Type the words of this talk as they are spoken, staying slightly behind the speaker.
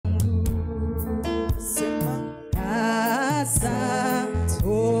asante,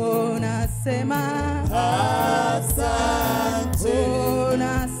 unasema asante,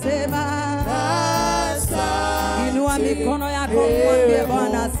 unasema asante. Inua mikono yako mwambie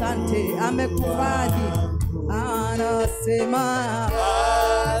Bwana asante, amekufadhi. Anasema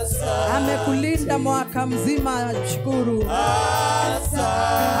asante, amekulinda mwaka mzima, shukuru. Asante,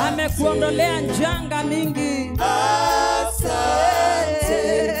 amekuondolea njanga mingi. Asante,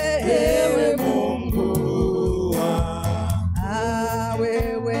 ewe Mungu.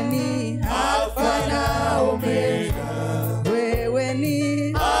 Wewe ni Alfa na Omega. Wewe ni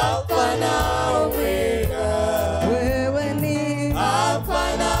Alfa na Omega. Wewe ni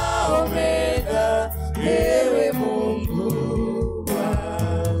Alfa na Omega. Ewe Mungu.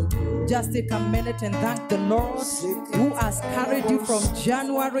 Just take a minute and thank the Lord who has carried you from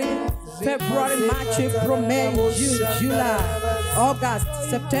January, February, March, April, May, June, July, August,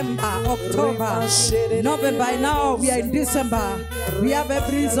 September, October, November. Now we are in December. We have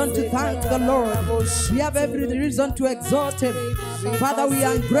every reason to thank the Lord. We have every reason to exalt Him. Father, we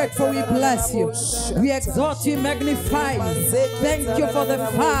are grateful. We bless you. We exalt you, magnify you. Thank you for the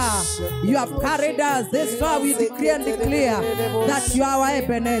far you have carried us. This far we decree and declare that you are our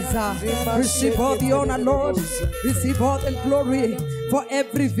Ebenezer. Receive all the honor, Lord. Receive all the glory for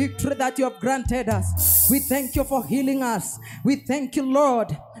every victory that you have granted us. We thank you for healing us. We thank you,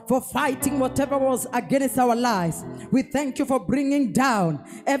 Lord, for fighting whatever was against our lives. We thank you for bringing down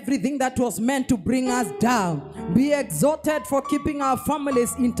everything that was meant to bring us down. Be exalted for keeping our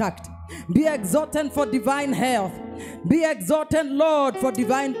families intact. Be exalted for divine health. Be exalted, Lord, for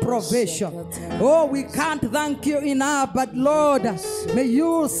divine provision. Oh, we can't thank you enough, but Lord, may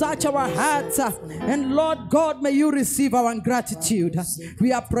you search our hearts, and Lord God, may you receive our gratitude.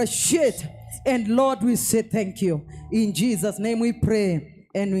 We appreciate, and Lord, we say thank you. In Jesus' name we pray,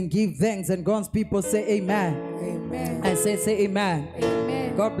 and we give thanks, and God's people say amen. Amen. And say amen.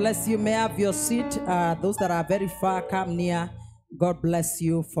 Amen. God bless you. May I have your seat. Those that are very far, come near. God bless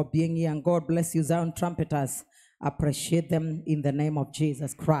you for being here, and God bless you, Zion trumpeters. Appreciate them in the name of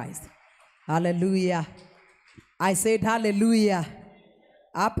Jesus Christ. Hallelujah. I said hallelujah.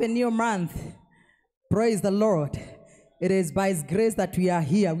 Happy new month. Praise the Lord. It is by His grace that we are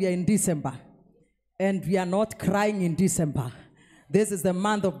here. We are in December, and we are not crying in December. This is the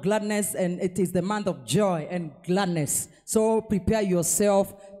month of gladness, and it is the month of joy and gladness. So prepare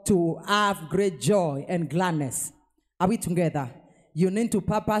yourself to have great joy and gladness. Are we together? You need to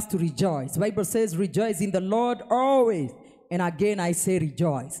purpose to rejoice. The Bible says, rejoice in the Lord always. And again, I say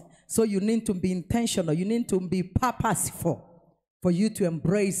rejoice. So you need to be intentional. You need to be purposeful for you to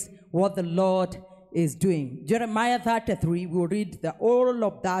embrace what the Lord is doing. Jeremiah 33, we'll read the whole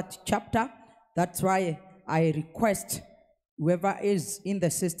of that chapter. That's why I request whoever is in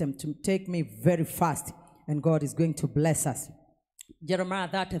the system to take me very fast. And God is going to bless us. Jeremiah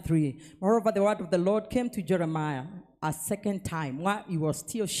 33. Moreover, the word of the Lord came to Jeremiah a second time while he was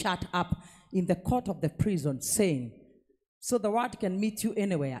still shut up in the court of the prison, saying, so the word can meet you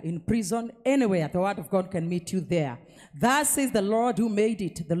anywhere, in prison, anywhere, the word of God can meet you there. Thus says the Lord who made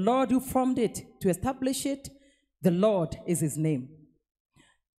it, the Lord who formed it to establish it, the Lord is His name.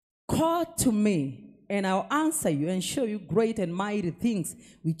 Call to me, and I'll answer you and show you great and mighty things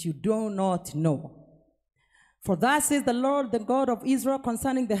which you do not know. For thus says the Lord, the God of Israel,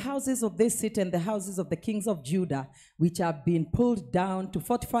 concerning the houses of this city and the houses of the kings of Judah, which have been pulled down to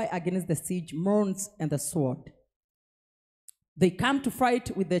fortify against the siege, mourns, and the sword. They come to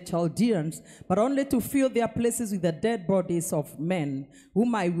fight with the Chaldeans, but only to fill their places with the dead bodies of men,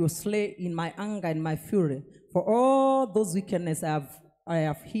 whom I will slay in my anger and my fury. For all those wickedness I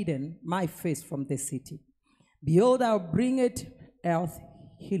have hidden my face from the city. Behold, I will bring it health,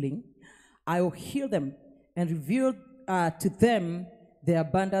 healing. I will heal them and reveal to them the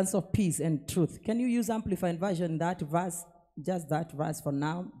abundance of peace and truth. Can you use Amplified Version, that verse, just that verse for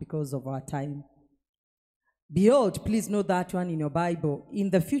now, because of our time? Behold, please note that one in your Bible. In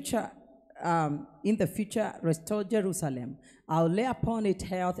the future, restore Jerusalem. I'll lay upon it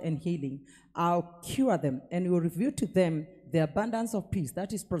health and healing. I'll cure them and will reveal to them the abundance of peace.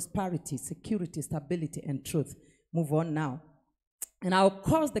 That is prosperity, security, stability, and truth. Move on now. And I'll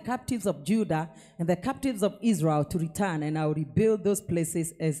cause the captives of Judah and the captives of Israel to return, and I'll rebuild those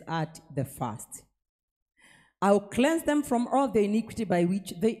places as at the first. I'll cleanse them from all the iniquity by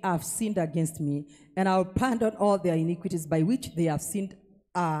which they have sinned against me, and I'll pardon all their iniquities by which they have sinned,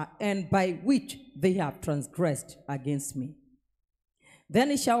 and by which they have transgressed against me.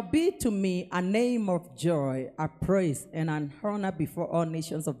 Then it shall be to me a name of joy, a praise, and an honor before all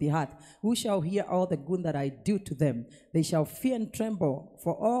nations of the earth, who shall hear all the good that I do to them. They shall fear and tremble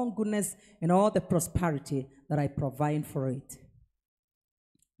for all goodness and all the prosperity that I provide for it.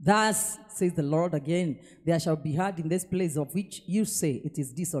 Thus says the Lord again, there shall be heard in this place of which you say it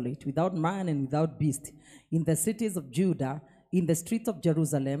is desolate, without man and without beast, in the cities of Judah, in the streets of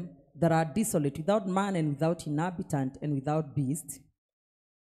Jerusalem, that are desolate, without man and without inhabitant and without beast,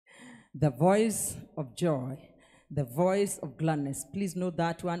 the voice of joy, the voice of gladness. Please note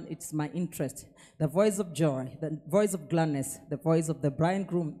that one, it's my interest. The voice of joy, the voice of gladness, the voice of the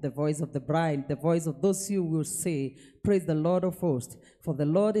bridegroom, the voice of the bride, the voice of those who will say, praise the Lord of hosts, for the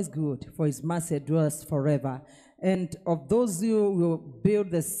Lord is good, for his mercy endures forever. And of those who will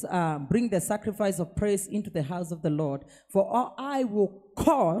build this, bring the sacrifice of praise into the house of the Lord, for I will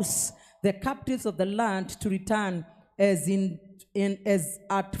cause the captives of the land to return as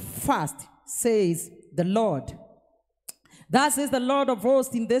at first, says the Lord. Thus says the Lord of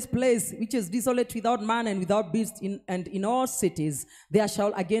hosts, in this place which is desolate, without man and without beast, and in all cities there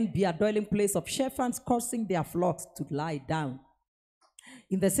shall again be a dwelling place of shepherds causing their flocks to lie down.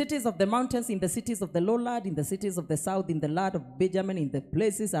 In the cities of the mountains, in the cities of the lowland, in the cities of the south, in the land of Benjamin, in the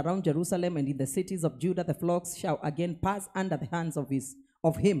places around Jerusalem, and in the cities of Judah, the flocks shall again pass under the hands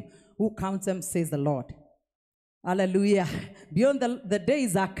of him who counts them, says the Lord. Hallelujah. Beyond the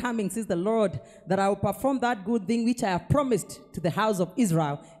days are coming, says the Lord, that I will perform that good thing which I have promised to the house of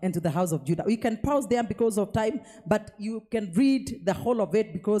Israel and to the house of Judah. We can pause there because of time, but you can read the whole of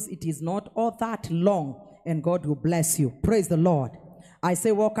it because it is not all that long, and God will bless you. Praise the Lord. I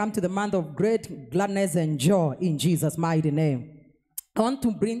say welcome to the month of great gladness and joy in Jesus' mighty name. I want to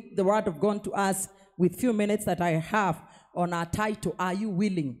bring the word of God to us with few minutes that I have on our title, Are You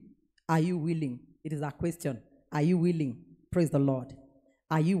Willing? Are you willing? It is a question. Are you willing? Praise the Lord.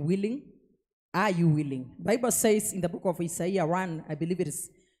 Are you willing? Are you willing? The Bible says in the book of Isaiah 1, I believe it is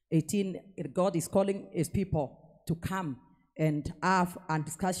 18, God is calling his people to come and have a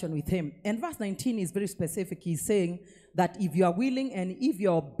discussion with him. And verse 19 is very specific. He's saying that if you are willing and if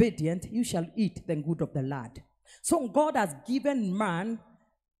you are obedient, you shall eat the good of the land. So God has given man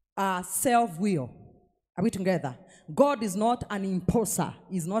a self-will. Are we together? God is not an imposter.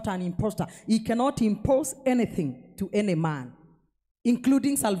 He's not an imposter. He cannot impose anything to any man,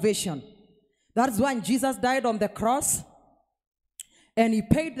 including salvation. That's why Jesus died on the cross and he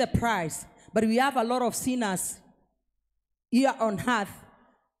paid the price. But we have a lot of sinners here on earth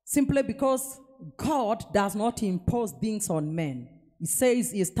simply because God does not impose things on men. He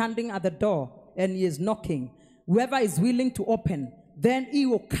says he is standing at the door and he is knocking. Whoever is willing to open, then he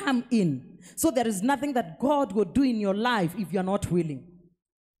will come in. So there is nothing that God will do in your life if you're not willing.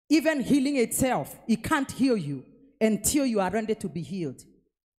 Even healing itself, he can't heal you until you are ready to be healed.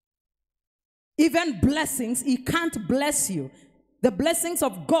 Even blessings, he can't bless you. The blessings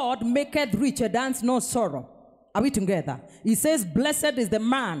of God maketh rich and adds no sorrow. Are we together? He says, blessed is the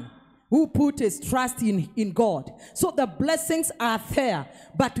man who put his trust in God. So the blessings are there.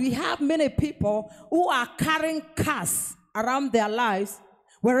 But we have many people who are carrying curse around their lives,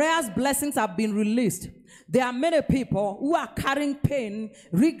 whereas blessings have been released. There are many people who are carrying pain,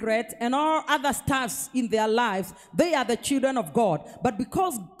 regret, and all other stuffs in their lives. They are the children of God. But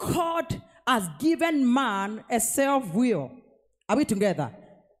because God has given man a self-will, are we together?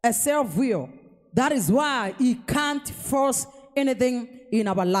 A self-will. That is why he can't force anything in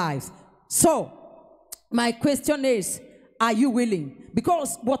our lives. So, my question is, are you willing?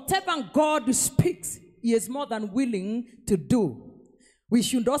 Because whatever God speaks, he is more than willing to do. We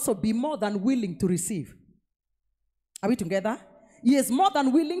should also be more than willing to receive. Are we together? He is more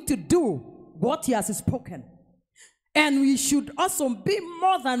than willing to do what he has spoken. And we should also be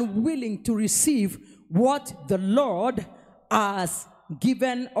more than willing to receive what the Lord has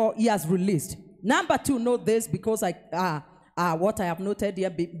given or he has released. Number two, note this because what I have noted here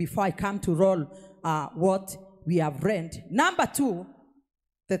before I come to roll what we have read. Number two,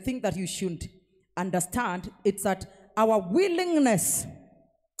 the thing that you should understand, it's that our willingness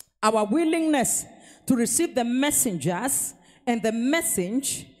to receive the messengers and the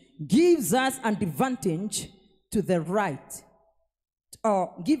message gives us an advantage to the right,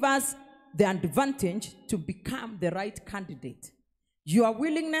 or give us the advantage to become the right candidate. Your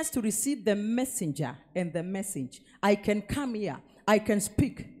willingness to receive the messenger and the message. I can come here, I can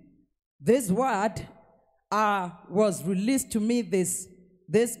speak. This word was released to me this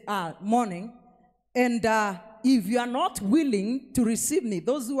morning, and if you are not willing to receive me,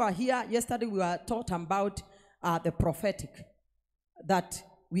 those who are here, yesterday we were taught about the prophetic, that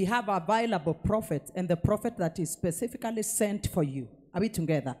we have available prophet and the prophet that is specifically sent for you. Are we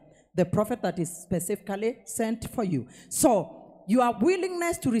together? The prophet that is specifically sent for you. So, your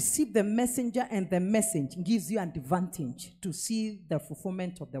willingness to receive the messenger and the message gives you an advantage to see the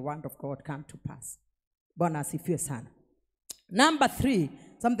fulfillment of the word of God come to pass. Number 3,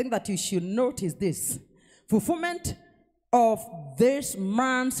 something that you should note is this. Fulfillment of this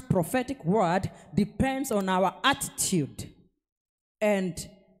man's prophetic word depends on our attitude and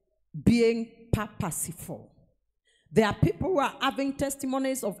being purposeful. There are people who are having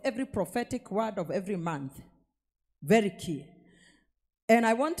testimonies of every prophetic word of every month. Very key. And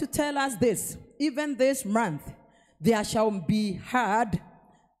I want to tell us this. Even this month, there shall be heard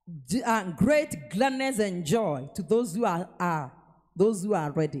great gladness and joy to those who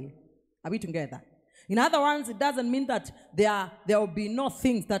are ready. Are we together? In other words, it doesn't mean that there will be no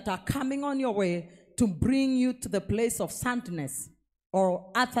things that are coming on your way to bring you to the place of sadness or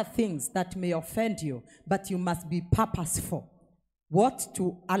other things that may offend you, but you must be purposeful. What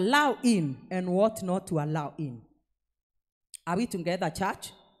to allow in and what not to allow in. Are we together,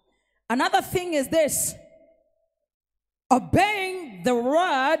 church? Another thing is this. Obeying the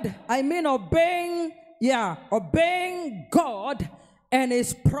word, obeying God and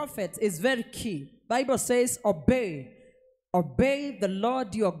his prophets is very key. Bible says, obey the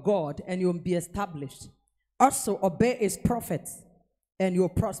Lord your God and you'll be established. Also, obey his prophets and you'll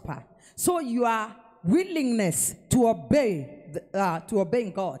prosper. So your willingness to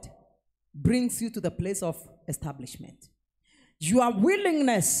obey God brings you to the place of establishment. Your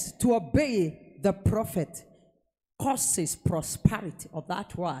willingness to obey the prophet causes prosperity of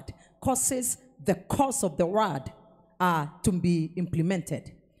that word, causes the cause of the word to be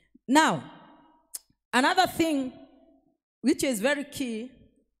implemented. Now, another thing which is very key,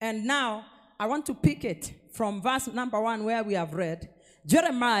 and now I want to pick it from verse number 1 where we have read.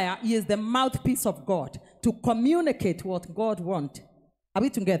 Jeremiah is the mouthpiece of God to communicate what God wants. Are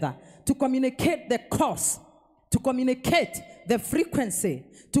we together? To communicate the cause, to communicate the frequency,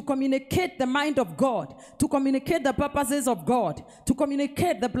 to communicate the mind of God, to communicate the purposes of God, to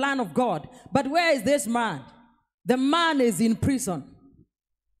communicate the plan of God. But where is this man? The man is in prison.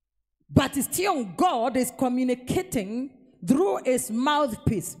 But still God is communicating through his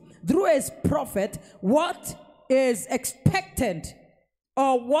mouthpiece, through his prophet, what is expected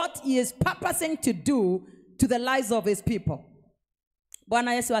or what he is purposing to do to the lives of his people.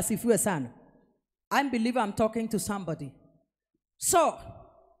 Bwana Yesu asifiwe sana. I believe I'm talking to somebody. So,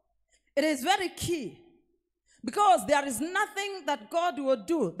 it is very key because there is nothing that God will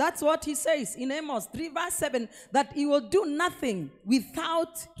do. That's what he says in Amos 3 verse 7, that he will do nothing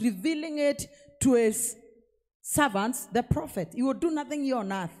without revealing it to his servants, the prophet. He will do nothing here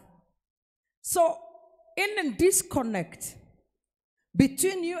on earth. So, in a disconnect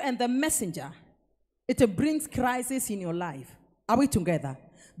between you and the messenger, it brings crisis in your life. Are we together?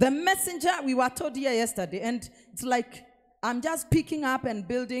 The messenger, we were told here yesterday, and it's like I'm just picking up and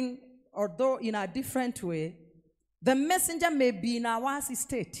building, although in a different way. The messenger may be in a worse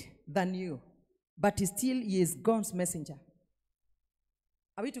state than you, but still he is God's messenger.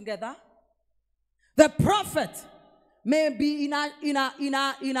 Are we together? The prophet may be in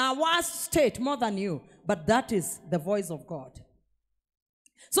a worse state more than you, but that is the voice of God.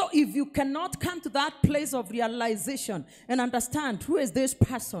 So if you cannot come to that place of realization and understand who is this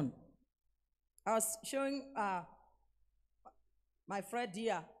person. I was showing my friend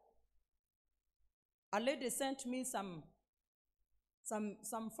here. A lady sent me some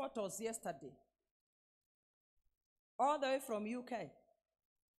photos yesterday, all the way from UK.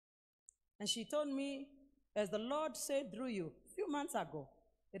 And she told me, as the Lord said through you a few months ago,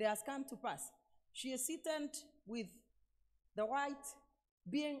 it has come to pass. She is seated with the white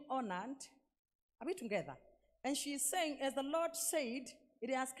being honored. Are we together? And she is saying, as the Lord said,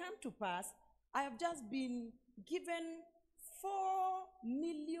 it has come to pass. I have just been given £4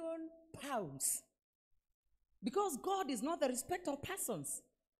 million. Because God is not the respecter of persons.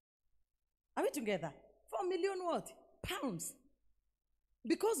 Are we together? 4 million what? Pounds.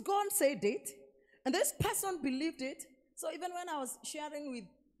 Because God said it, and this person believed it. So even when I was sharing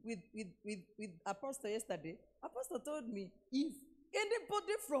with Apostle yesterday, Apostle told me, if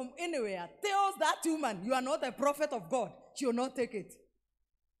anybody from anywhere tells that woman, you are not a prophet of God, she will not take it.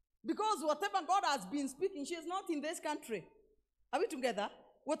 Because whatever God has been speaking, she is not in this country. Are we together?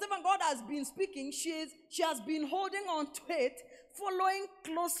 Whatever God has been speaking, she has been holding on to it, following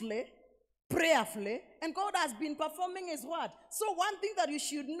closely, prayerfully, and God has been performing his word. So one thing that you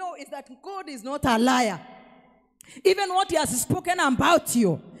should know is that God is not a liar. Even what he has spoken about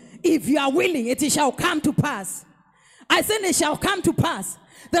you, if you are willing, it shall come to pass. I said it shall come to pass.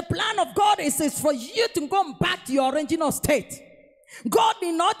 The plan of God is for you to go back to your original state. God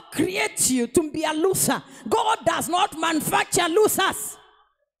did not create you to be a loser. God does not manufacture losers.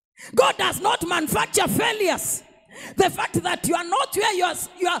 God does not manufacture failures. The fact that you are not where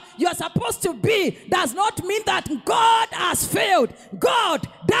you are supposed to be does not mean that God has failed. God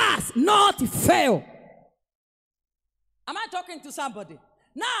does not fail. Am I talking to somebody?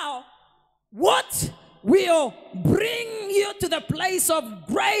 Now, what will bring you to the place of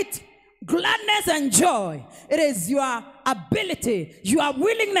great gladness and joy? It is your ability, your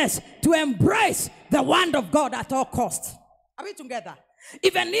willingness to embrace the word of God at all costs. Are we together?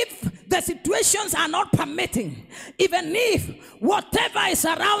 Even if the situations are not permitting, even if whatever is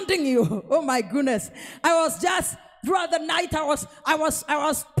surrounding you, oh my goodness, I was just throughout the night, I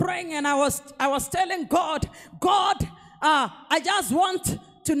was praying, and I was telling God, I just want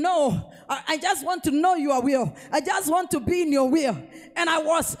to know. I just want to know your will. I just want to be in your will. And I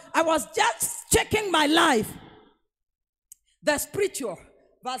was just checking my life, the spiritual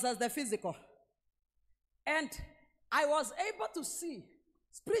versus the physical. And I was able to see,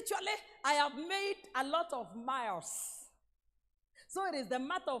 spiritually, I have made a lot of miles. So it is the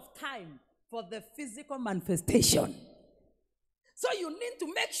matter of time for the physical manifestation. So you need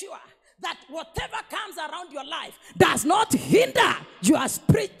to make sure that whatever comes around your life does not hinder your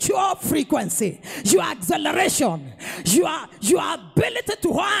spiritual frequency, your acceleration, your ability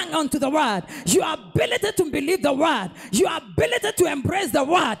to hang on to the word, your ability to believe the word, your ability to embrace the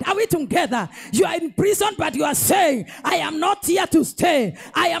word. Are we together? You are in prison, but you are saying, I am not here to stay.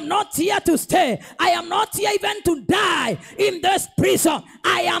 I am not here to stay. I am not here even to die in this prison.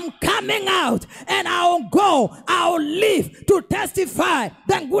 I am coming out, and I'll go, I'll live to testify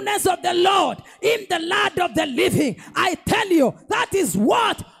the goodness of the Lord in the land of the living. I tell you, that is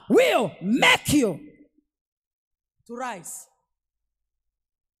what will make you to rise.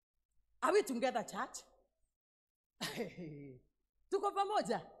 Are we together, church? Tuko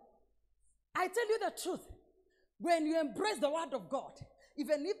pamoja. I tell you the truth. When you embrace the word of God,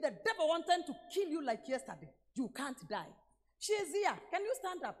 even if the devil wanted to kill you like yesterday, you can't die. She is here. Can you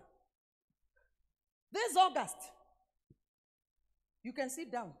stand up? This August, you can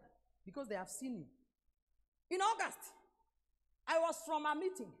sit down because they have seen you. In August, I was from a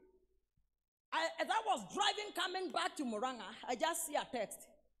meeting. As I was driving coming back to Muranga, I just see a text.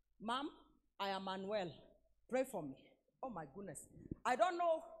 Mom, I am unwell. Pray for me. Oh my goodness. I don't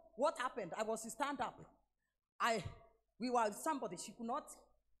know what happened. I was stand up. We were with somebody. She could not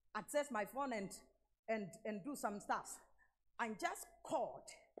access my phone and do some stuff. I just called.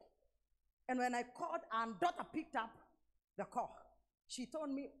 And when I called, and daughter picked up the call. She told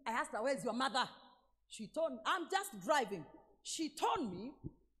me, I asked her, where's your mother? She told me, I'm just driving. She told me,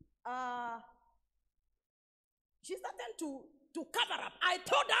 she started to cover up. I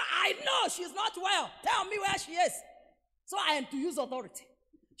told her, I know she's not well. Tell me where she is. So I am to use authority.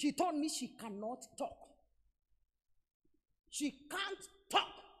 She told me she cannot talk. She can't talk.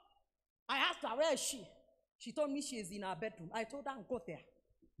 I asked her, where is she? She told me she is in her bedroom. I told her, go there.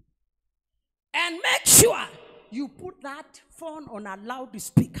 And make sure you put that phone on a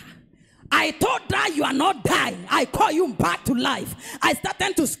loudspeaker. I told her, you are not dying. I call you back to life. I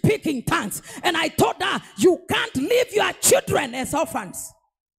started to speak in tongues. And I told her, you can't leave your children as orphans.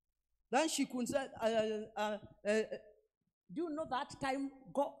 Then she could say, do you know that time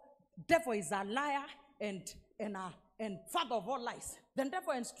God, devil is a liar and father of all lies? Then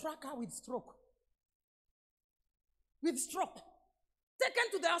devil struck her with stroke. With stroke.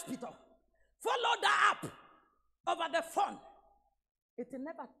 Taken to the hospital. Followed her up over the phone. It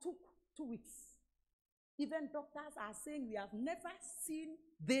never took 2 weeks. Even doctors are saying we have never seen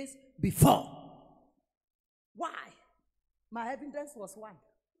this before. Why? My evidence was one.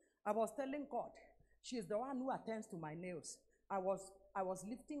 I was telling God, she is the one who attends to my nails. I was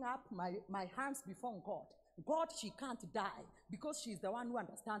lifting up my hands before God. God, she can't die because she's the one who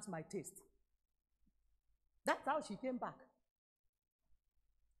understands my taste. That's how she came back.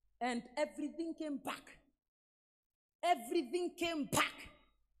 And everything came back. Everything came back.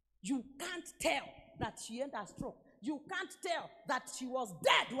 You can't tell that she had a stroke. You can't tell that she was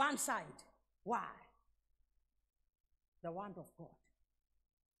dead one side. Why? The word of God.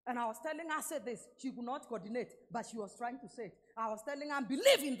 And I was telling her, say this. She could not coordinate, but she was trying to say it. I was telling her,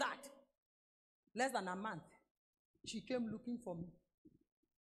 believe in that. Less than a month, she came looking for me.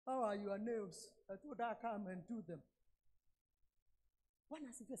 How are your nails? I told her, come and do them.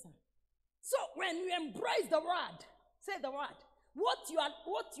 So when you embrace the word, say the word. what you are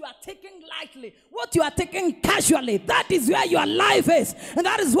taking lightly, what you are taking casually, that is where your life is. And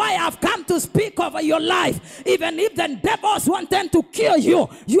that is why I've come to speak over your life. Even if the devils wanted to kill you,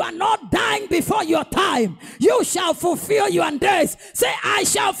 you are not dying before your time. You shall fulfill your days. Say, I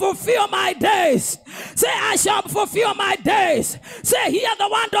shall fulfill my days. Say, I shall fulfill my days. Say, hear the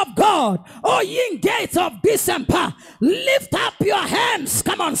word of God. Oh, ye gates of December, lift up your hands.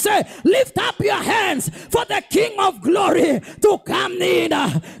 Come on, say, lift up your hands for the King of glory to come in.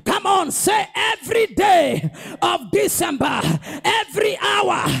 Come on, say, every day of December, every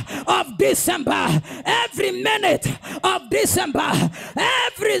hour of December, every minute of December,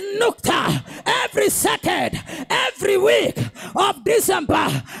 every nukta, every second, every week of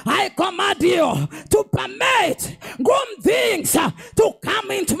December, I command you to permit good things to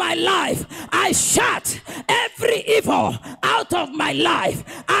come into my life. I shut every evil out of my life.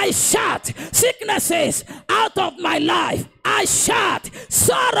 I shut sicknesses out of my life. I shut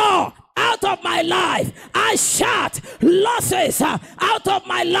sorrow out of my life. I shut losses out of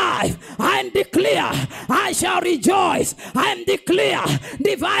my life. I declare I shall rejoice. I declare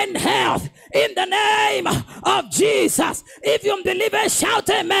divine health in the name of Jesus. If you believe it, shout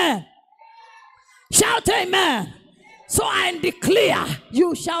amen. Shout amen. So I declare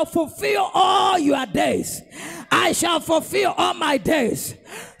you shall fulfill all your days. I shall fulfill all my days.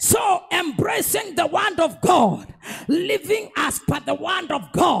 So embracing the word of God, living as per the word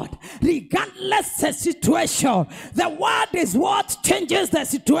of God, regardless the situation. The word is what changes the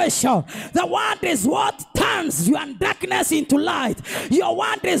situation. The word is what turns your darkness into light. Your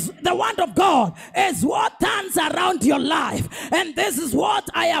word is, the word of God is what turns around your life. And this is what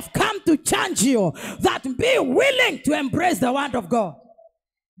I have come to charge you, that be willing to embrace the word of God.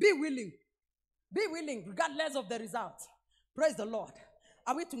 Be willing. Be willing regardless of the result. Praise the Lord.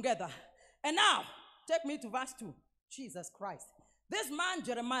 Are we together? And now, take me to verse 2. Jesus Christ. This man,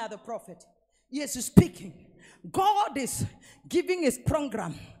 Jeremiah the prophet, he is speaking. God is giving his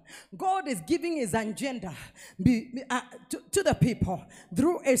program. God is giving his agenda to the people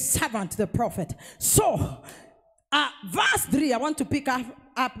through a servant, the prophet. So, verse 3, I want to pick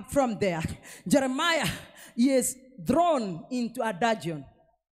up from there. Jeremiah is thrown into a dungeon.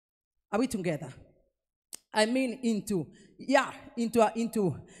 Are we together? I mean into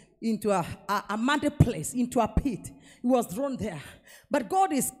a muddy place, into a pit. He was thrown there. But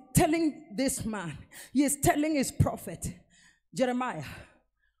God is telling this man, he is telling his prophet, Jeremiah,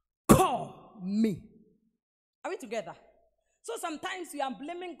 call me. Are we together? So sometimes we are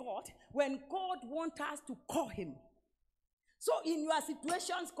blaming God when God wants us to call him. So in your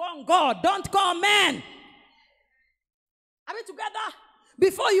situations, call God. Don't call man. Are we together?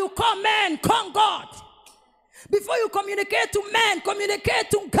 Before you call man, call God. Before you communicate to man,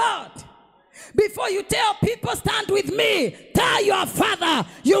 communicate to God. Before you tell people, stand with me, tell your Father,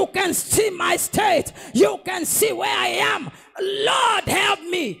 you can see my state. You can see where I am. Lord, help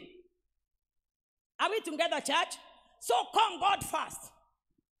me. Are we together, church? So call God first.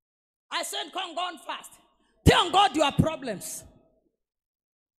 I said call God first. Tell God your problems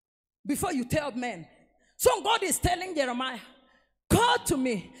before you tell men. So God is telling Jeremiah, call to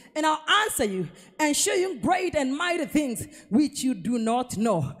me, and I'll answer you and show you great and mighty things which you do not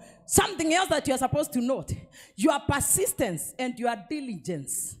know. Something else that you are supposed to note. Your persistence and your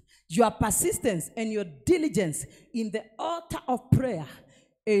diligence. Your persistence and your diligence in the altar of prayer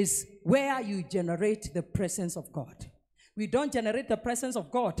is where you generate the presence of God. We don't generate the presence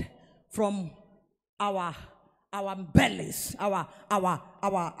of God from our bellies, our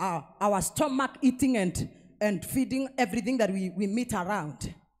stomach eating and feeding everything that we meet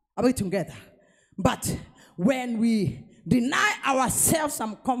around. Are we together? But when we deny ourselves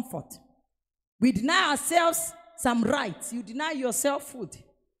some comfort, we deny ourselves some rights, you deny yourself food.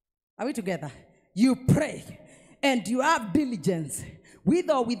 Are we together? You pray and you have diligence.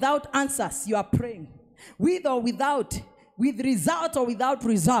 With or without answers, you are praying. With or without, with result or without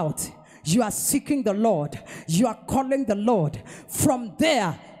result, you are seeking the Lord. You are calling the Lord. From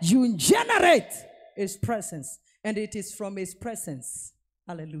there, you generate his presence. And it is from his presence.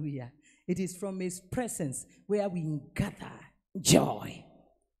 Hallelujah. It is from his presence where we gather joy.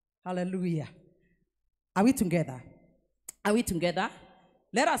 Hallelujah. Are we together? Are we together?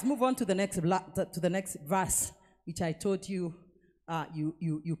 Let us move on to the next verse, which I told you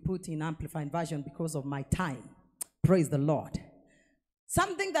you put in Amplified Version because of my time. Praise the Lord.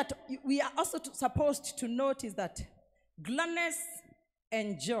 Something that we are also supposed to note is that gladness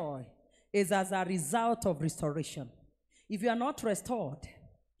and joy is as a result of restoration. If you are not restored,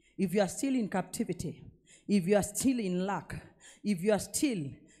 if you are still in captivity, if you are still in lack, if you are still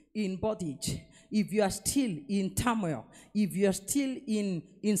in bondage, if you are still in turmoil, if you are still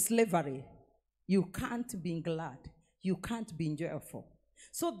in slavery, you can't be glad. You can't be joyful.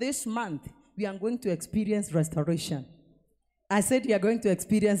 So this month, we are going to experience restoration. I said we are going to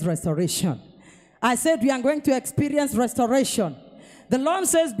experience restoration. I said we are going to experience restoration. The Lord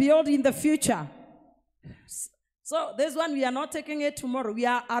says, behold, in the future. So this one, we are not taking it tomorrow. We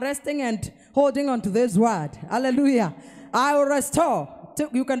are arresting and holding on to this word. Hallelujah. I will restore.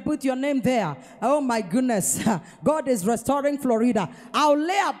 You can put your name there. Oh my goodness. God is restoring Florida. I'll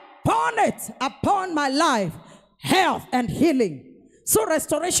lay upon my life, health and healing. So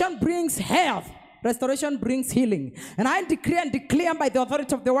restoration brings health. Restoration brings healing. And I decree and declare by the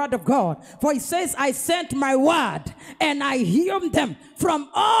authority of the word of God. For he says, I sent my word and I healed them from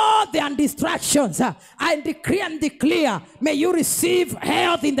all their distractions. I decree and declare, may you receive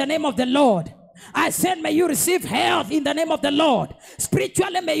health in the name of the Lord. I said, may you receive health in the name of the Lord.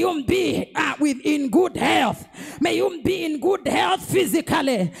 Spiritually, may you be in good health. May you be in good health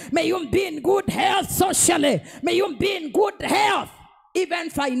physically. May you be in good health socially. May you be in good health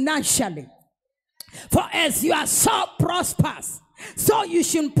even financially. For as you are so prosperous, so you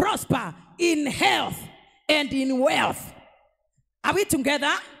should prosper in health and in wealth. Are we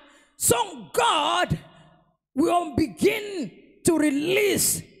together? So God will begin to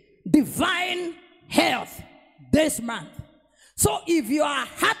release divine health this month. So if you are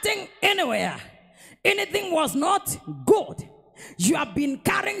hurting anywhere, anything was not good, you have been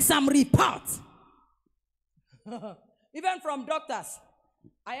carrying some reports, even from doctors.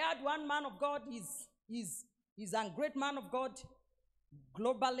 I had one man of God, he's a great man of God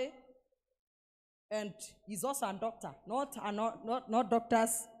globally, and he's also a doctor, not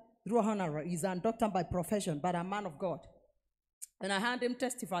doctors through honor. He's a doctor by profession, but a man of God. And I heard him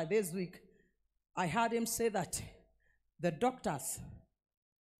testify this week. I heard him say that the doctors,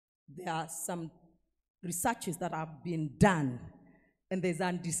 there are some researches that have been done, and there's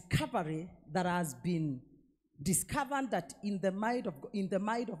a discovery that has been discovered that in the mind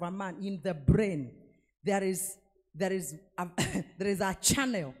of a man, in the brain, there is a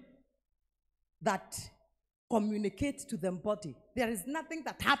channel that communicates to the body. There is nothing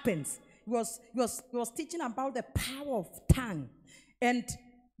that happens. He was teaching about the power of tongue, and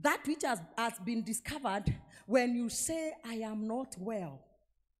that which has been discovered when you say, I am not well,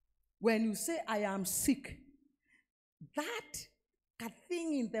 when you say, I am sick, that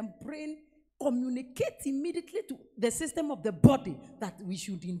thing in the brain communicates immediately to the system of the body that we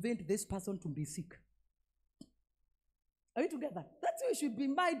should invent this person to be sick. Are you together? That's why you should be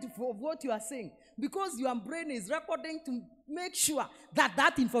mindful of what you are saying, because your brain is recording to make sure that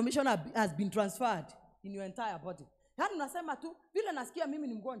that information has been transferred in your entire body. Yaani unasema tu vile nasikia mimi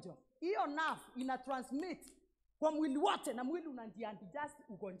ni mgonjwa, hiyo nerve ina transmit kwa mwili wote na mwili unajiadjust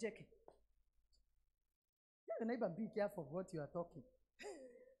ugonjeke. You neighbor, be careful of what you are talking.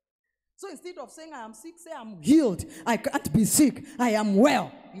 So instead of saying I am sick, say I am healed. I can't be sick. I am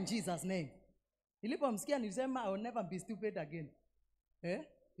well in Jesus' name. Nilipomsikia nilisema I will never be stupid again.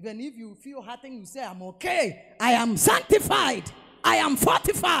 Even if you feel hurting, you say I'm okay. I am sanctified. I am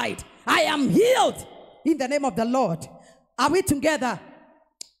fortified. I am healed in the name of the Lord. Are we together?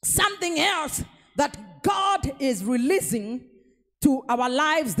 Something else that God is releasing to our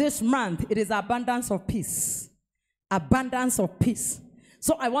lives this month, it is abundance of peace. Abundance of peace.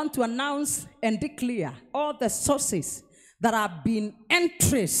 So I want to announce and declare all the sources that have been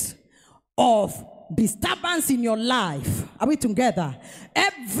entries of disturbance in your life. Are we together?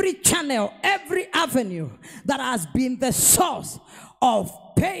 Every channel, every avenue that has been the source of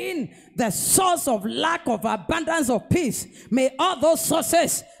pain, the source of lack of abundance of peace, may all those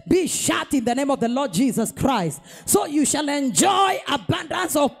sources be shut in the name of the Lord Jesus Christ. So you shall enjoy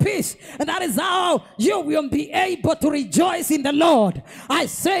abundance of peace, and that is how you will be able to rejoice in the Lord. I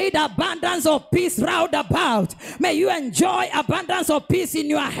said abundance of peace round about. May you enjoy abundance of peace in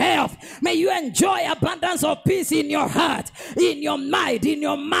your health. May you enjoy abundance of peace in your heart, in your mind, in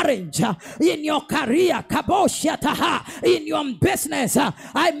your marriage, in your career, in your business.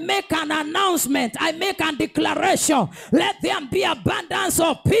 I make an announcement. I make a declaration. Let there be abundance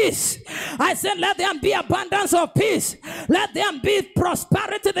of peace. I said, let there be abundance of peace. Let there be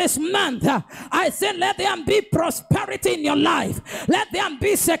prosperity this month. I said, let there be prosperity in your life. Let there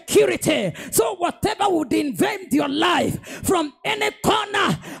be security. So whatever would invade your life from any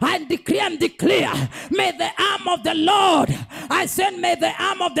corner, I decree and declare, may the arm of the Lord, I said, may the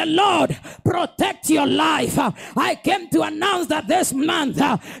arm of the Lord protect your life. I came to announce that this month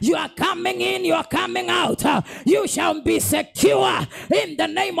you are coming in, you are coming out. You shall be secure in the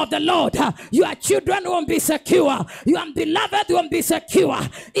name of the Lord. Your children won't be secure. Your beloved won't be secure.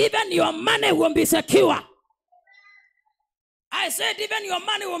 Even your money won't be secure. I said even your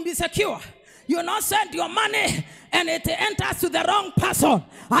money won't be secure. You not send your money and it enters to the wrong person.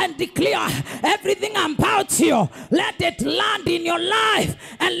 I declare everything about you, let it land in your life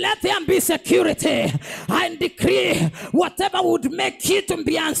and let there be security. I decree whatever would make you to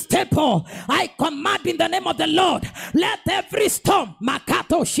be unstable, I command in the name of the Lord, let every storm,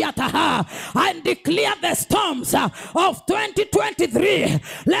 Makato Shiataha, I declare the storms of 2023,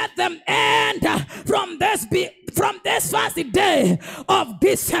 let them end from this first day of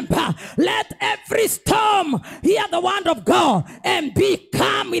December. Let every storm hear the word of God and be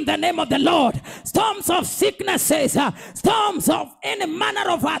calm in the name of the Lord. Storms of sicknesses, storms of any manner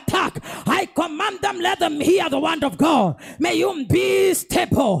of attack, I command them, let them hear the word of God. May you be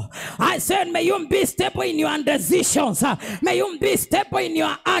stable. I said, may you be stable in your decisions. May you be stable in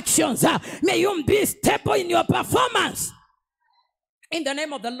your actions. May you be stable in your performance. In the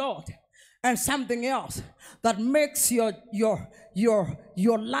name of the Lord. And something else that makes your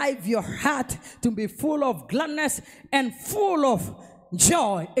life, your heart to be full of gladness and full of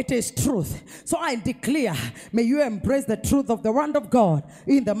joy, it is truth. So I declare, may you embrace the truth of the word of God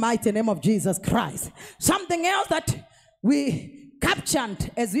in the mighty name of Jesus Christ. Something else that we captured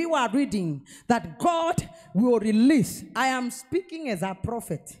as we were reading, that God will release. I am speaking as a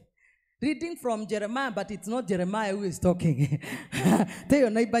prophet. Reading from Jeremiah, but it's not Jeremiah who is talking. Tell your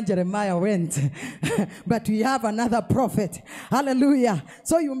neighbor, Jeremiah went. But we have another prophet. Hallelujah.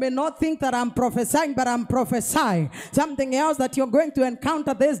 So you may not think that I'm prophesying, but I'm prophesying. Something else that you're going to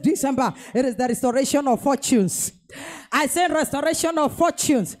encounter this December, it is the restoration of fortunes. I said restoration of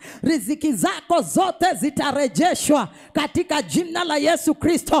fortunes. Riziki zako zote zitarejeshwa katika jina la Yesu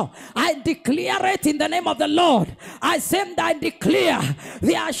Kristo. I declare it in the name of the Lord. I said, I declare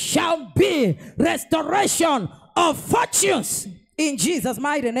there shall be restoration of fortunes in Jesus'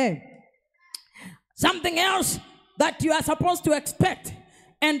 mighty name. Something else that you are supposed to expect,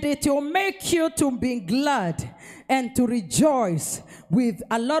 and it will make you to be glad and to rejoice with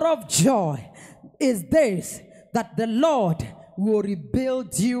a lot of joy, is this: that the Lord will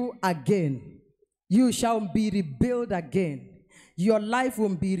rebuild you again. You shall be rebuilt again. Your life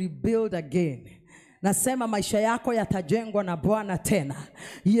will be rebuilt again. Nasema maisha yako yatajengwa na Bwana tena.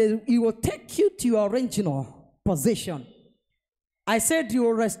 He will take you to your original position. I said he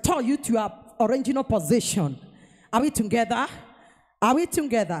will restore you to your original position. Are we together? Are we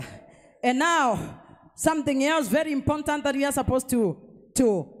together? And now, something else very important that we are supposed to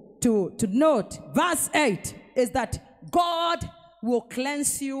note. Verse 8 is that God will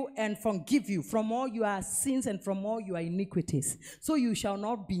cleanse you and forgive you from all your sins and from all your iniquities. So you shall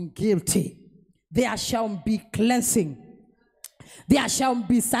not be guilty. There shall be cleansing. There shall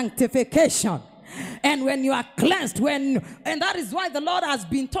be sanctification. And when you are cleansed, and that is why the Lord has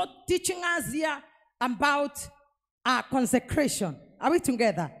been teaching us here about our consecration. Are we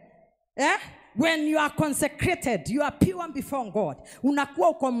together? Yeah? When you are consecrated, you are pure before God. Unakuwa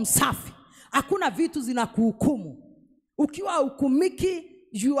uko msafi. Hakuna vitu zinakuhukumu. Ukiwa hukumiki,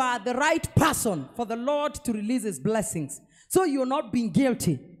 you are the right person for the Lord to release his blessings. So you're not being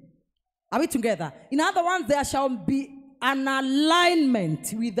guilty. Are we together? In other words, there shall be an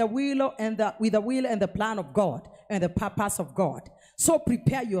alignment with the will and the plan of God and the purpose of God. So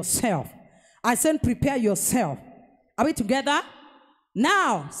prepare yourself. I said prepare yourself. Are we together?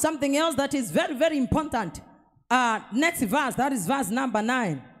 Now, something else that is very, very important. Next verse, that is verse number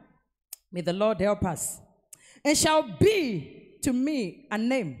 9. May the Lord help us. And shall be to me a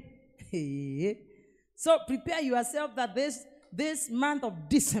name. So prepare yourself that this month of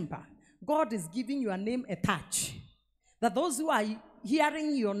December, God is giving you a name, a touch. That those who are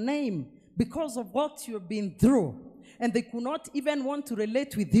hearing your name because of what you've been through, and they could not even want to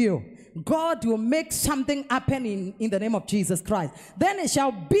relate with you, God will make something happen in the name of Jesus Christ. Then it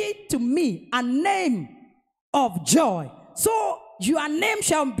shall be to me a name of joy. So your name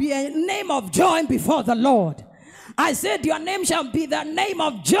shall be a name of joy before the Lord. I said your name shall be the name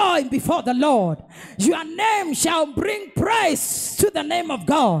of joy before the Lord. Your name shall bring praise to the name of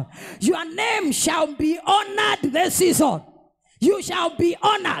God. Your name shall be honored this season. You shall be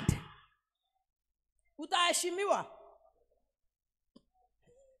honored. Utaheshimiwa.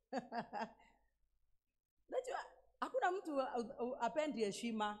 Hakuna mtu apendi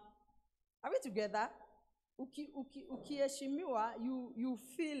heshima. Are we together? Ukiheshimiwa, you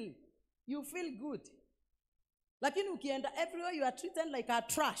feel good. Lakini ukienda everywhere, you are treated like a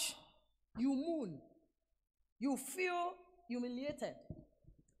trash. you moon. You feel humiliated.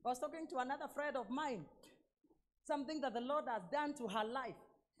 I was talking to another friend of mine. Something that the Lord has done to her life.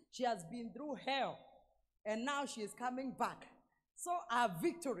 She has been through hell. And now she is coming back. So our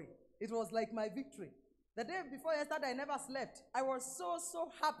victory, it was like my victory. The day before yesterday, I never slept. I was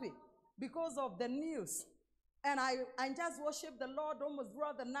so happy because of the news. And I just worshiped the Lord almost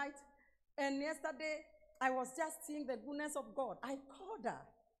throughout the night. And yesterday, I was just seeing the goodness of God. I called her.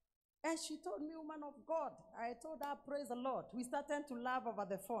 And she told me, woman of God. I told her, praise the Lord. We started to laugh over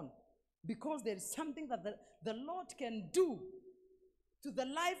the phone. Because there is something that the Lord can do to the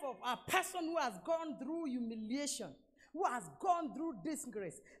life of a person who has gone through humiliation, who has gone through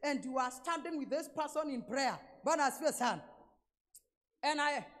disgrace, and you are standing with this person in prayer. And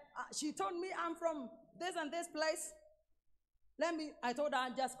she told me, I'm from this and this place. I told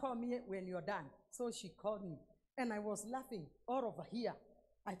her, just call me when you're done. So she called me, and I was laughing all over here.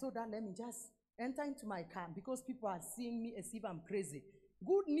 I told her, let me just enter into my car because people are seeing me as if I'm crazy.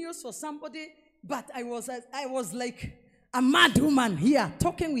 Good news for somebody, but I was like a mad woman here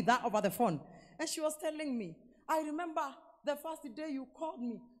talking with her over the phone. And she was telling me, I remember the first day you called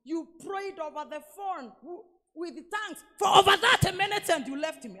me, you prayed over the phone with thanks for over 30 minutes and you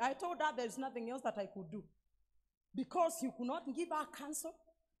left me. I told her there's nothing else that I could do. Because you could not give her cancer.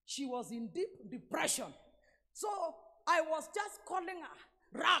 She was in deep depression. So I was just calling her.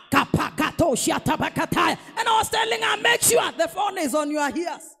 And I was telling her, make sure the phone is on your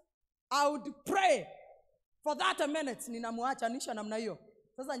ears. I would pray for 30 minutes.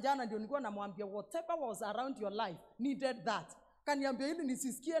 Sasa njana ndio nilikuwa namwambia whatever was around your life needed that. Kaniambia ili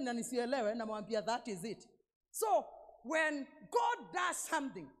nisisikie na nisielewe namwambia that is it. So when God does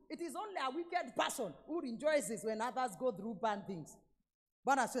something, it is only a wicked person who rejoices when others go through bad things.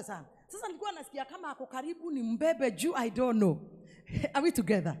 Bwana asifiwe sana. Sasa nilikuwa nasikia kama ako karibu ni mbebe juu, I don't know. Are we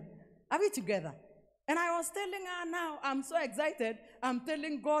together? Are we together? And I was telling her now, I'm so excited. I'm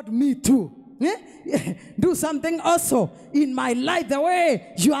telling God, me too. Do something also in my life the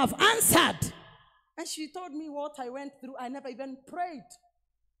way you have answered. And she told me what I went through. I never even prayed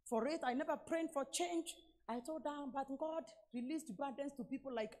for it. I never prayed for change. I told her, but God released burdens to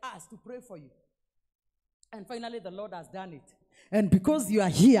people like us to pray for you. And finally, the Lord has done it. And because you are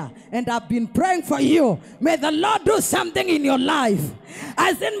here and I've been praying for you, may the Lord do something in your life.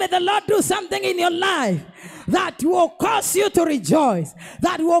 I said, may the Lord do something in your life that will cause you to rejoice,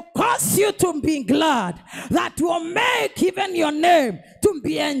 that will cause you to be glad, that will make even your name to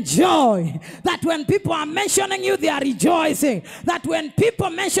be enjoyed, that when people are mentioning you, they are rejoicing, that when people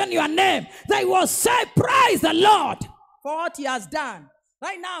mention your name, they will say, praise the Lord for what he has done.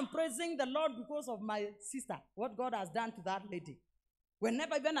 Right now, I'm praising the Lord because of my sister, what God has done to that lady.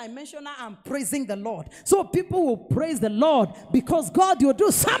 Whenever even I mention her, I'm praising the Lord. So people will praise the Lord because God will do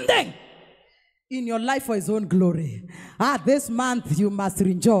something in your life for his own glory. This month you must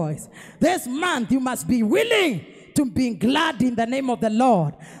rejoice. This month you must be willing to be glad in the name of the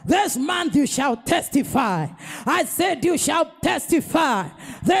Lord. This month you shall testify. I said you shall testify.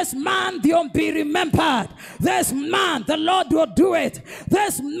 This month you'll be remembered. This month the Lord will do it.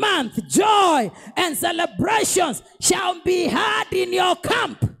 This month joy and celebrations shall be had in your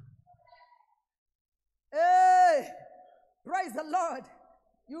camp. Hey, praise the Lord.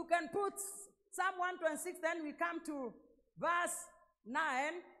 You can put Psalm 126, then we come to verse 9.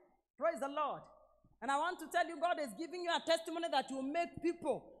 Praise the Lord. And I want to tell you, God is giving you a testimony that will make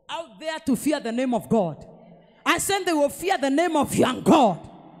people out there to fear the name of God. I said they will fear the name of your God.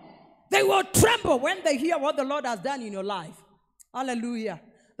 They will tremble when they hear what the Lord has done in your life. Hallelujah.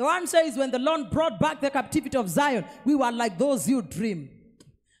 The one says, when the Lord brought back the captivity of Zion, we were like those you dream.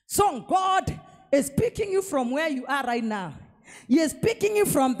 So God is picking you from where you are right now. He is picking you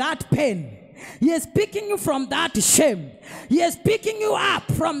from that pain. He is picking you from that shame. He is picking you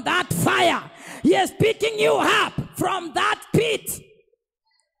up from that fire. He is picking you up from that pit.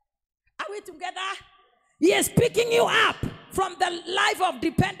 Are we together? He is picking you up from the life of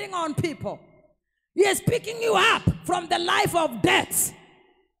depending on people. He is picking you up from the life of death.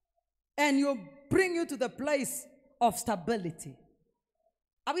 And he'll bring you to the place of stability.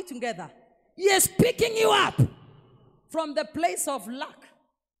 Are we together? He is picking you up from the place of lack.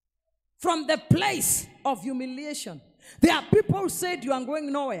 From the place of humiliation. There are people who said you are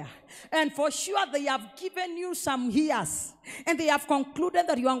going nowhere. And for sure they have given you some years. And they have concluded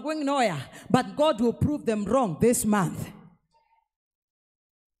that you are going nowhere. But God will prove them wrong this month.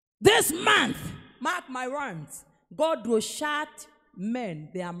 This month, mark my words, God will shut men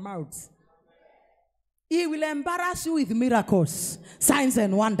their mouths. He will embarrass you with miracles, signs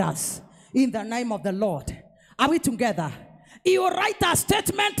and wonders in the name of the Lord. Are we together? He will write a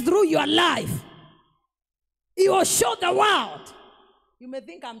statement through your life. He will show the world. You may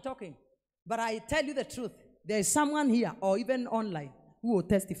think I'm talking, but I tell you the truth. There is someone here or even online who will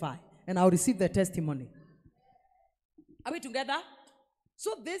testify, and I'll receive the testimony. Are we together?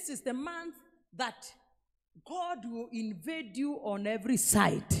 So this is the month that God will invade you on every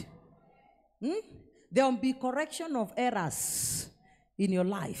side. There will be correction of errors in your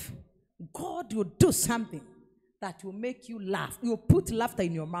life. God will do something that will make you laugh. He will put laughter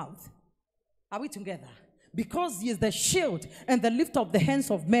in your mouth. Are we together? Because he is the shield and the lift of the hands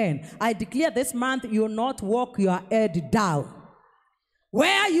of men. I declare this month you will not walk your head down.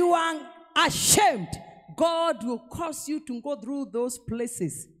 Where you are ashamed, God will cause you to go through those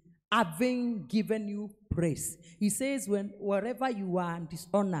places having given you praise. He says wherever you are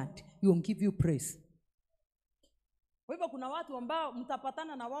dishonored, he will give you praise. Kwa hivyo kuna watu ambao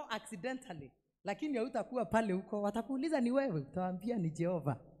mtapatana na wao accidentally, lakini hautakuwa pale huko, watakuuliza ni wewe, utawaambia ni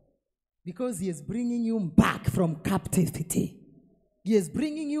Jehova. Because he is bringing you back from captivity. He is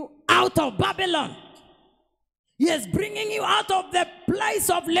bringing you out of Babylon. He is bringing you out of the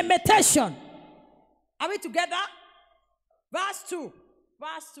place of limitation. Are we together? Verse 2.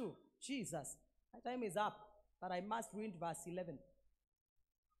 Verse 2. Jesus. My time is up, but I must read verse 11.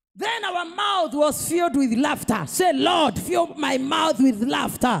 Then our mouth was filled with laughter. Say, Lord, fill my mouth with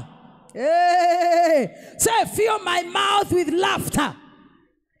laughter. Hey! Say, fill my mouth with laughter.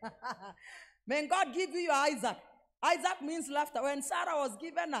 May God give you your Isaac. Isaac means laughter. When Sarah was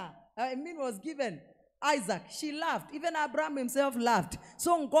given Isaac, she laughed. Even Abraham himself laughed.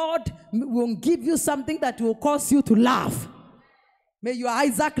 So God will give you something that will cause you to laugh. May your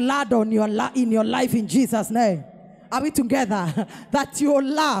Isaac land on in your life in Jesus' name. Are we together? That you will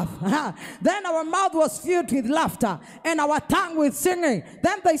laugh. Then our mouth was filled with laughter and our tongue with singing.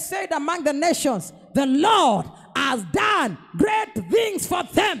 Then they said among the nations, the Lord has done great things for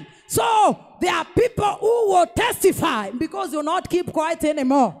them. So there are people who will testify because you will not keep quiet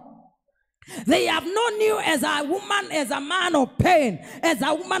anymore. They have known you as a woman, as a man of pain, as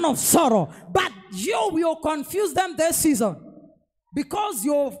a woman of sorrow. But you will confuse them this season. Because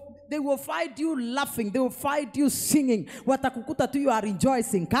they will find you laughing. They will find you singing. Watakukuta tu you are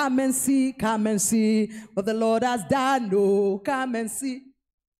rejoicing. Come and see what the Lord has done. Oh, come and see.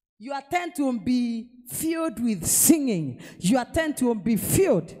 You tend to be filled with singing. You tend to be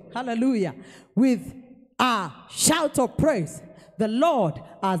filled, hallelujah, with a shout of praise. The Lord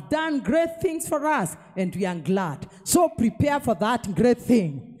has done great things for us, and we are glad. So prepare for that great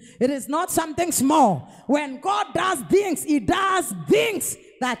thing. It is not something small. When God does things, he does things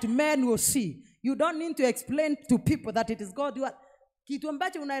that men will see. You don't need to explain to people that it is God. Kitu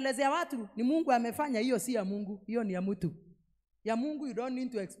ambacho unaelezea watu ni Mungu amefanya, hiyo si ya Mungu, hiyo ni ya mtu. Ya Mungu you don't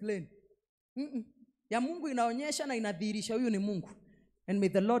need to explain. Ya Mungu inaonyesha na inadhihirisha huyu ni Mungu. And may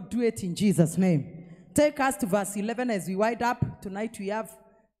the Lord do it in Jesus' name. Take us to verse 11 as we wind up. Tonight we have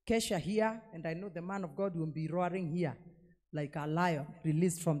Kesha here, and I know the man of God will be roaring here like a lion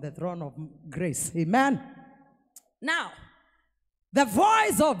released from the throne of grace. Amen. Now, the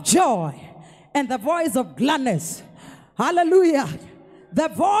voice of joy and the voice of gladness. Hallelujah. The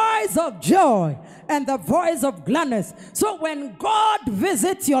voice of joy and the voice of gladness. So when God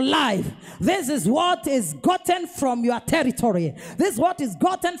visits your life, this is what is gotten from your territory. This is what is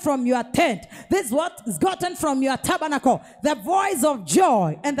gotten from your tent. This is what is gotten from your tabernacle. The voice of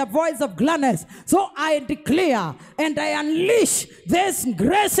joy and the voice of gladness. So I declare and I unleash these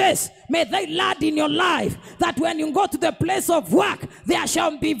graces. May they land in your life, that when you go to the place of work, there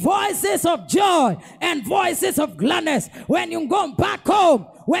shall be voices of joy and voices of gladness. When you go back home,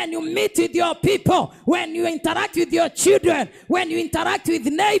 when you meet with your people, when you interact with your children, when you interact with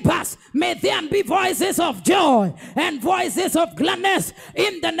neighbors, may there be voices of joy and voices of gladness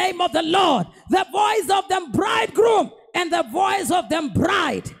in the name of the Lord. The voice of the bridegroom and the voice of the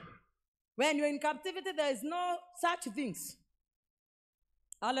bride. When you're in captivity, there is no such things.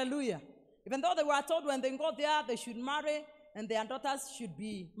 Hallelujah. Even though they were told when they go there, they should marry and their daughters should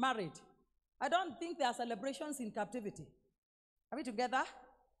be married. I don't think there are celebrations in captivity. Are we together?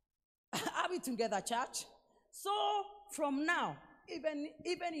 Are we together, church? So, from now, even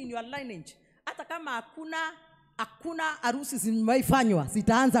in your lineage, hata kama hakuna harusi zimeifanywa,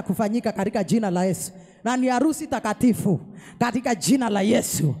 zitaanza kufanyika katika jina la Yesu. Na ni harusi takatifu katika jina la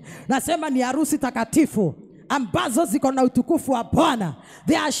Yesu. Nasema ni harusi takatifu ambazo ziko na utukufu wa Bwana.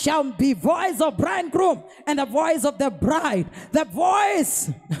 There shall be voice of bridegroom and the voice of the bride. The voice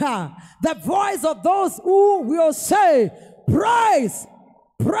of those who will say, praise,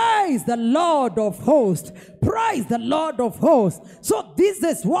 Praise the Lord of hosts. Praise the Lord of hosts. So this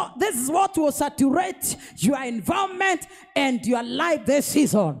is what will saturate your environment and your life this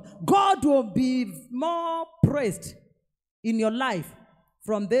season. God will be more praised in your life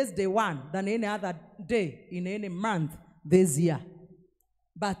from this day one than any other day in any month this year.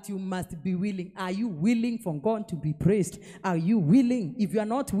 But you must be willing. Are you willing for God to be praised? Are you willing? If you are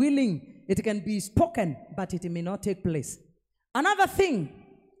not willing, it can be spoken, but it may not take place. Another thing,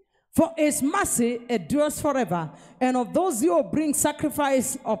 for his mercy endures forever, and of those who bring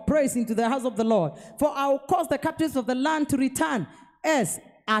sacrifice of praise into the house of the Lord. For I will cause the captives of the land to return as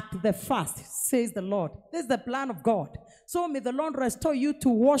at the first, says the Lord. This is the plan of God. So may the Lord restore you to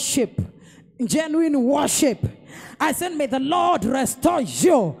worship, genuine worship. I said, may the Lord restore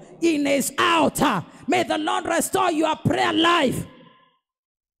you in his altar. May the Lord restore your prayer life.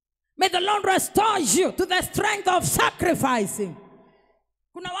 May the Lord restore you to the strength of sacrificing.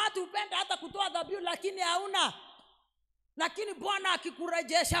 Kuna watu upenda hata kutoa dhabihu lakini hauna. Lakini Bwana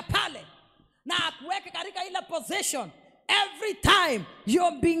akikurejesha pale na akuweke katika ile position, every time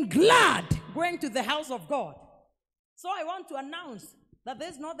you're being glad going to the house of God. So I want to announce that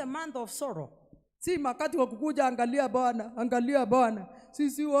this is not the month of sorrow. Si makati wa kukuja angalia Bwana, angalia Bwana.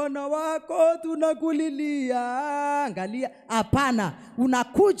 Sisi wana wako tunakulilia, angalia. Hapana,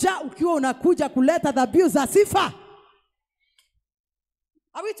 unakuja ukiwa unakuja kuleta dhabihu za sifa.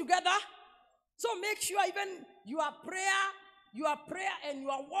 Are we together? So make sure even your prayer and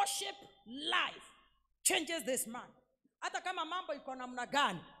your worship life changes this month. Hata kama mambo iko namna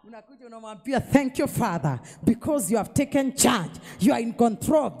gani, unakuja unamwambia thank you Father because you have taken charge. You are in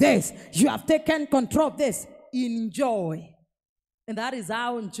control of this. You have taken control of this. Enjoy. And that is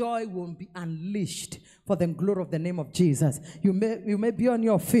how joy will be unleashed for the glory of the name of Jesus. You may be on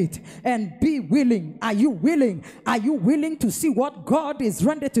your feet and be willing. Are you willing? Are you willing to see what God is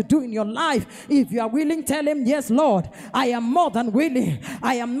ready to do in your life? If you are willing, tell him, yes, Lord, I am more than willing.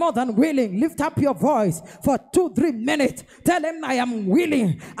 I am more than willing. Lift up your voice for 2-3 minutes. Tell him, I am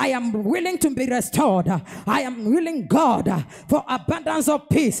willing. I am willing to be restored. I am willing, God, for abundance of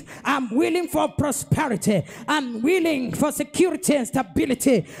peace. I'm willing for prosperity. I'm willing for security and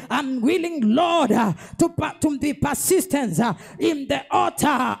stability. I'm willing, Lord, to be persistent in the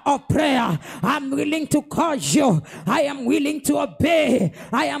altar of prayer. I'm willing to cause you. I am willing to obey.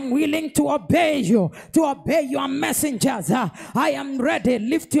 I am willing to obey you, to obey your messengers. I am ready.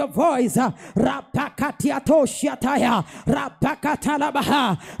 Lift your voice. Rapakatiato shiataya,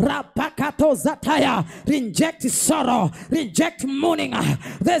 rapakatalabaha, rapakato zataya. Reject sorrow, reject mourning.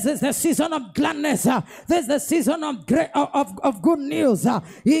 This is the season of gladness. This is the season of good news.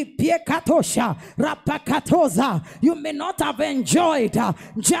 You may not have enjoyed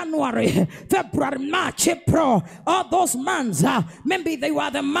January, February, March, April, all those months. Maybe they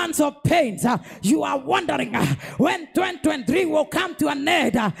were the months of pains. You are wondering when 2023 will come to an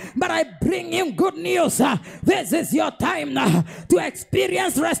end. But I bring you good news. This is your time to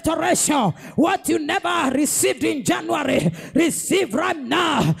experience restoration. What you never received in January, receive right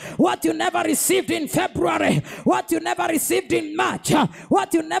now. What you never received in February, what you never received in March,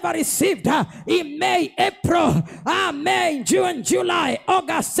 what you never received in May, April, May, June, July,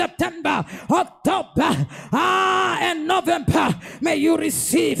 August, September, October, and November. May you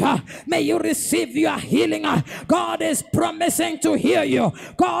receive your healing. God is promising to heal you.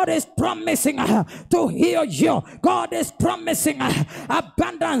 God is promising to heal you. God is promising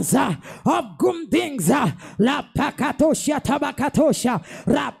abundance of good things. La pakatosha tabakatosha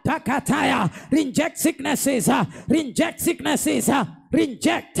rapakataya. Reject sicknesses. Reject sicknesses.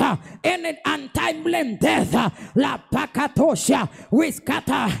 Reject any untimely death. La pakatosha. We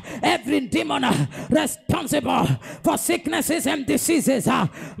scatter every demon responsible for sicknesses and diseases.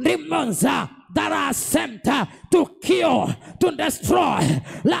 Demons that are sent to kill, to destroy.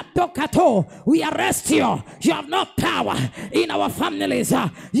 La tokato. We arrest you. You have no power in our families.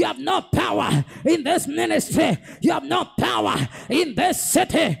 You have no power in this ministry. You have no power in this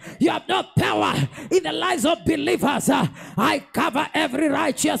city. You have no power in the lives of believers. I cover every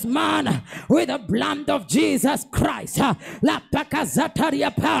righteous man with the blood of Jesus Christ. La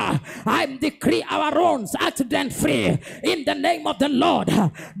pakazataria power. I decree our own accident free in the name of the Lord.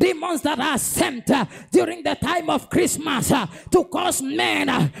 Demons that are sent during the time of Christmas to cause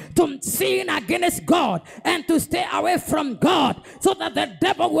men to sin against God and to stay away from God, so that the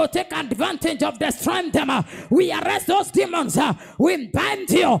devil will take advantage of destroying them. We arrest those demons. We bind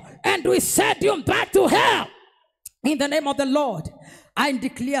you and we send you back to hell. In the name of the Lord, I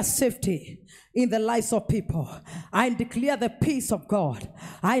declare safety in the lives of people. I declare the peace of God.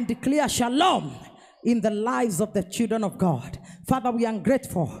 I declare shalom in the lives of the children of God. Father, we are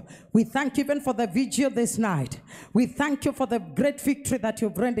grateful. We thank you even for the vigil this night. We thank you for the great victory that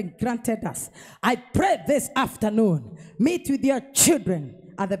you've granted us. I pray this afternoon, meet with your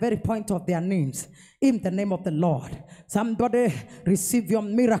children at the very point of their names, in the name of the Lord. Somebody receive your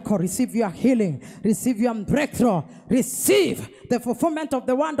miracle, receive your healing, receive your breakthrough, receive the fulfillment of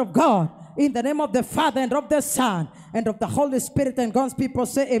the word of God, in the name of the Father and of the Son and of the Holy Spirit. And God's people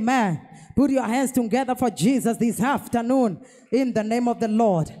say amen. Put your hands together for Jesus this afternoon, in the name of the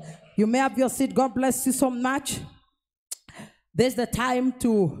Lord. You may have your seat. God bless you so much. There's the time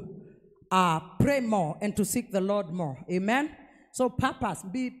to pray more and to seek the Lord more. Amen. So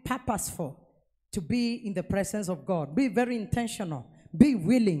be purposeful to be in the presence of God. Be very intentional. Be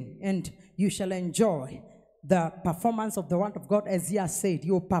willing, and you shall enjoy the performance of the word of God. As he has said,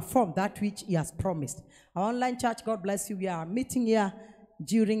 you will perform that which he has promised. Our online church, God bless you. We are meeting here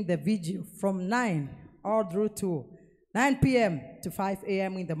during the vigil from 9 all through to 9 p.m. to 5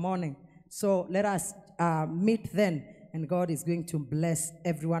 a.m. in the morning. So let us meet then, and God is going to bless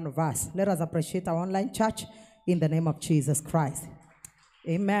every one of us. Let us appreciate our online church in the name of Jesus Christ.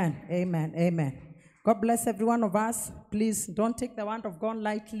 Amen, amen, amen. God bless every one of us. Please don't take the word of God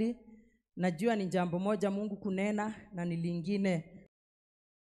lightly. Najua ni jambo moja Mungu kunena na ni lingine